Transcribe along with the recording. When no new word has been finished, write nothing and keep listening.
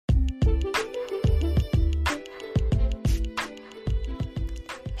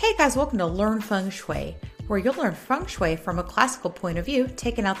Hey guys, welcome to Learn Feng Shui, where you'll learn Feng Shui from a classical point of view,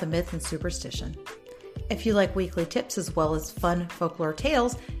 taking out the myth and superstition. If you like weekly tips as well as fun folklore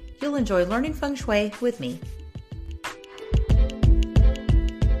tales, you'll enjoy learning Feng Shui with me.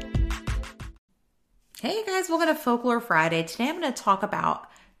 Hey guys, welcome to Folklore Friday. Today I'm going to talk about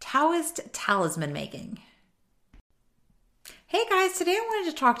Taoist talisman making. Hey guys, today I wanted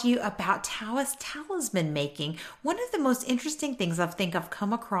to talk to you about Taoist talisman making. One of the most interesting things I think I've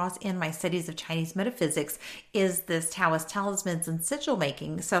come across in my studies of Chinese metaphysics is this Taoist talismans and sigil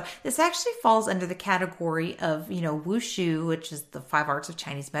making. So this actually falls under the category of, Wushu, which is the 5 arts of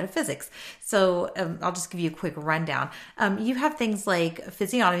Chinese metaphysics. So I'll just give you a quick rundown. You have things like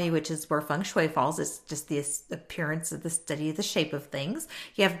physiognomy, which is where Feng Shui falls. It's just the appearance of the study of the shape of things.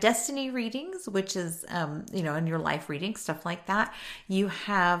 You have destiny readings, which is, in your life reading, stuff like that. You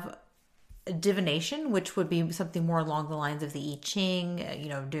have divination, which would be something more along the lines of the I Ching,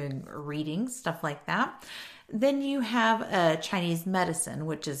 doing readings, stuff like that. Then you have Chinese medicine,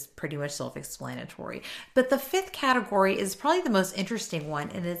 which is pretty much self-explanatory. But the 5th category is probably the most interesting one,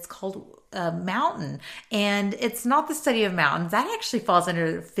 and it's called mountain. And it's not the study of mountains. That actually falls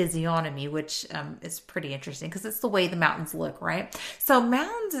under physiognomy, which is pretty interesting because it's the way the mountains look, right? So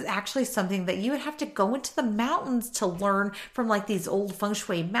mountains is actually something that you would have to go into the mountains to learn from, like these old Feng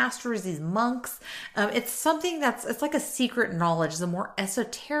Shui masters, these monks. It's something it's like a secret knowledge, the more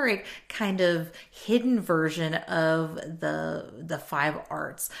esoteric kind of hidden version of the 5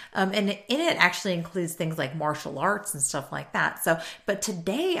 arts. And in it actually includes things like martial arts and stuff like that. But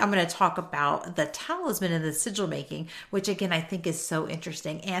today I'm going to talk about the talisman and the sigil making, which again, I think is so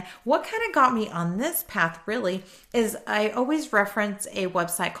interesting. And what kind of got me on this path really is I always reference a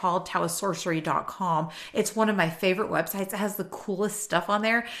website called taoistsorcery.com. It's one of my favorite websites. It has the coolest stuff on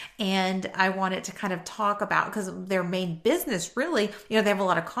there. And I wanted to kind of talk about, because their main business really, they have a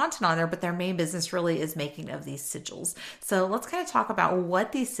lot of content on there, but their main business really is making of these sigils. So let's kind of talk about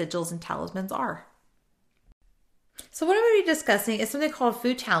what these sigils and talismans are. So what I'm going to be discussing is something called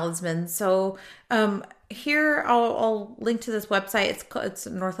food talismans. So here I'll link to this website. It's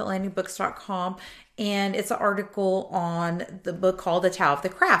northatlanticbooks.com, and it's an article on the book called The Tao of the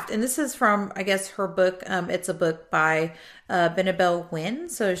Craft. And this is from, I guess, her book. It's a book by Benabel Wen.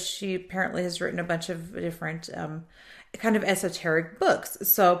 So she apparently has written a bunch of different kind of esoteric books.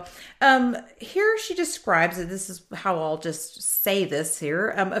 So here she describes it. This is how I'll just say this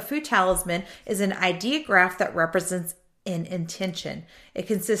here. A food talisman is an ideograph that represents an intention. It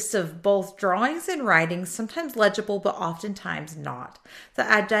consists of both drawings and writings, sometimes legible, but oftentimes not. The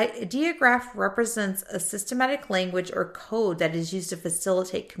ideograph represents a systematic language or code that is used to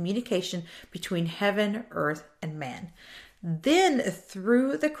facilitate communication between heaven, earth, and man. Then,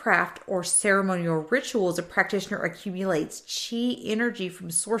 through the craft or ceremonial rituals, a practitioner accumulates chi energy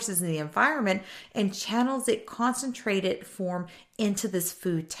from sources in the environment and channels it concentrated form into this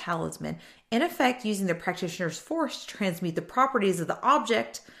food talisman. In effect, using the practitioner's force to transmute the properties of the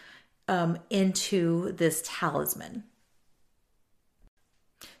object into this talisman.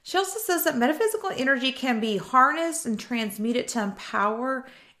 She also says that metaphysical energy can be harnessed and transmuted to empower,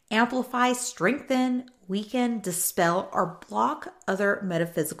 amplify, strengthen, weaken, dispel, or block other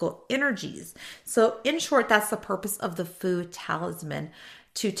metaphysical energies. So in short, that's the purpose of the food talisman,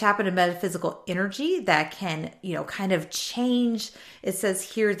 to tap into metaphysical energy that can, kind of change, it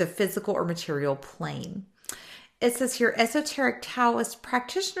says here, the physical or material plane. It says here, esoteric Taoist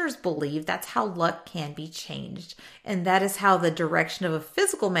practitioners believe that's how luck can be changed, and that is how the direction of a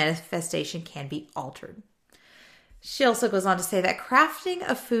physical manifestation can be altered. She also goes on to say that crafting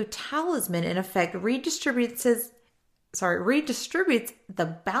a food talisman in effect redistributes the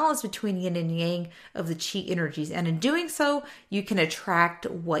balance between yin and yang of the chi energies. And in doing so, you can attract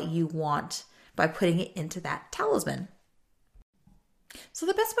what you want by putting it into that talisman. So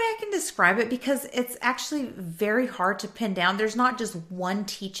the best way I can describe it, because it's actually very hard to pin down. There's not just one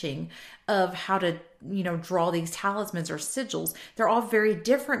teaching of how to, draw these talismans or sigils. They're all very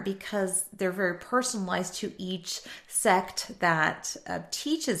different because they're very personalized to each sect that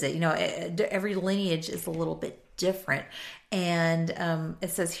teaches it. Every lineage is a little bit different. And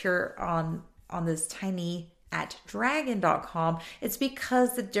it says here on this tiny at dragon.com, it's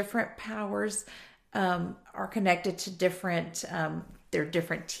because the different powers are connected to different their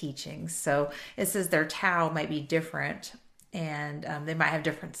different teachings. So it says their Tao might be different, and they might have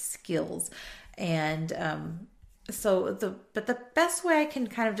different skills. And but the best way I can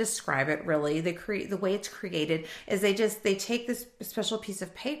kind of describe it, really, the way it's created is they take this special piece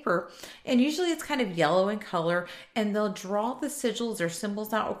of paper, and usually it's kind of yellow in color, and they'll draw the sigils or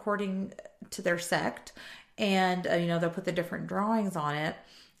symbols out according to their sect, and they'll put the different drawings on it.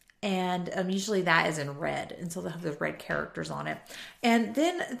 And usually that is in red. And so they'll have those red characters on it. And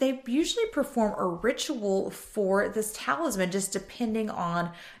then they usually perform a ritual for this talisman, just depending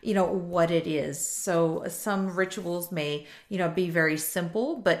on, what it is. So some rituals may, be very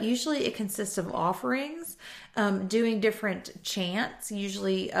simple, but usually it consists of offerings, doing different chants,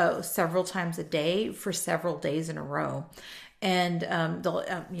 usually several times a day for several days in a row. And they'll,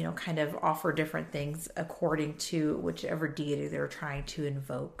 kind of offer different things according to whichever deity they're trying to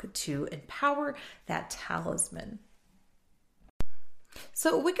invoke to empower that talisman.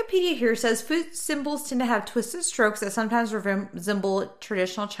 So Wikipedia here says food symbols tend to have twisted strokes that sometimes resemble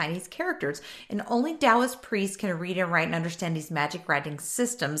traditional Chinese characters, and only Taoist priests can read and write and understand these magic writing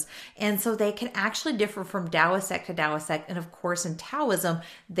systems. And so they can actually differ from Taoist sect to Taoist sect, and of course in Taoism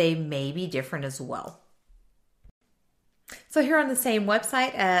they may be different as well. So here on the same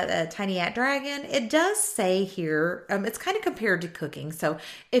website at Tiny At Dragon, it does say here, it's kind of compared to cooking. So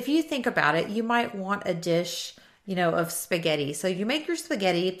if you think about it, you might want a dish, of spaghetti. So you make your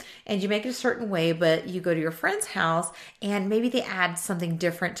spaghetti and you make it a certain way, but you go to your friend's house and maybe they add something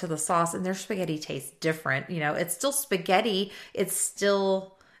different to the sauce and their spaghetti tastes different. It's still spaghetti. It's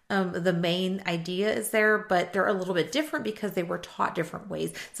still... the main idea is there, but they're a little bit different because they were taught different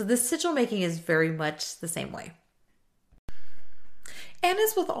ways. So this sigil making is very much the same way. And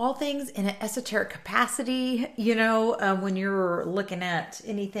as with all things in an esoteric capacity, when you're looking at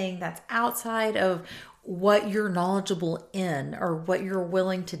anything that's outside of what you're knowledgeable in or what you're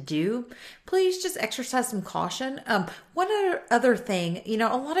willing to do, please just exercise some caution. One other thing, a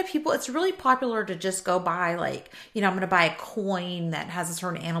lot of people, it's really popular to just go buy I'm going to buy a coin that has a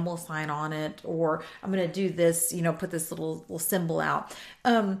certain animal sign on it, or I'm going to do this, put this little symbol out.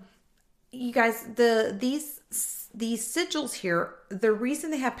 You guys, these sigils here, the reason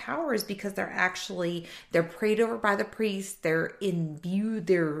they have power is because they're prayed over by the priest. They're imbued.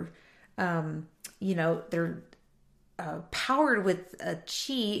 They're, they're powered with a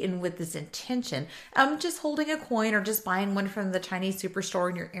chi and with this intention. Just holding a coin or just buying one from the Chinese superstore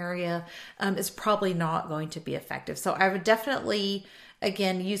in your area is probably not going to be effective. So I would definitely,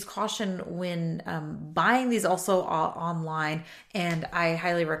 again, use caution when buying these also online. And I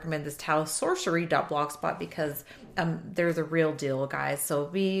highly recommend this taosorcery.blogspot because they're the real deal, guys. So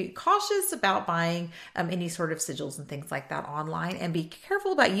be cautious about buying any sort of sigils and things like that online, and be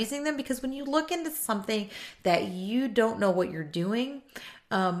careful about using them, because when you look into something that you don't know what you're doing,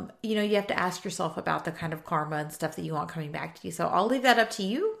 you have to ask yourself about the kind of karma and stuff that you want coming back to you. So I'll leave that up to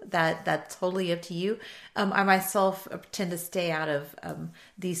you. That's totally up to you. I myself tend to stay out of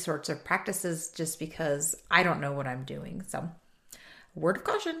these sorts of practices just because I don't know what I'm doing. So word of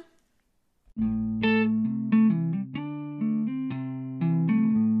caution.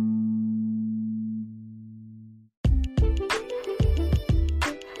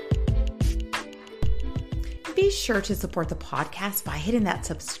 Be sure to support the podcast by hitting that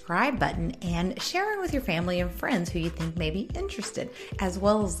subscribe button and sharing with your family and friends who you think may be interested, as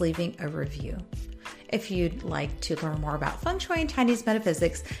well as leaving a review. If you'd like to learn more about Feng Shui and Chinese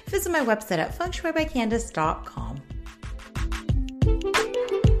metaphysics, visit my website at fengshuibycandice.com.